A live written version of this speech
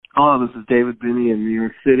Hello, this is David Binney in New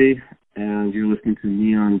York City, and you're listening to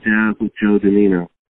Neon Jazz with Joe Donino.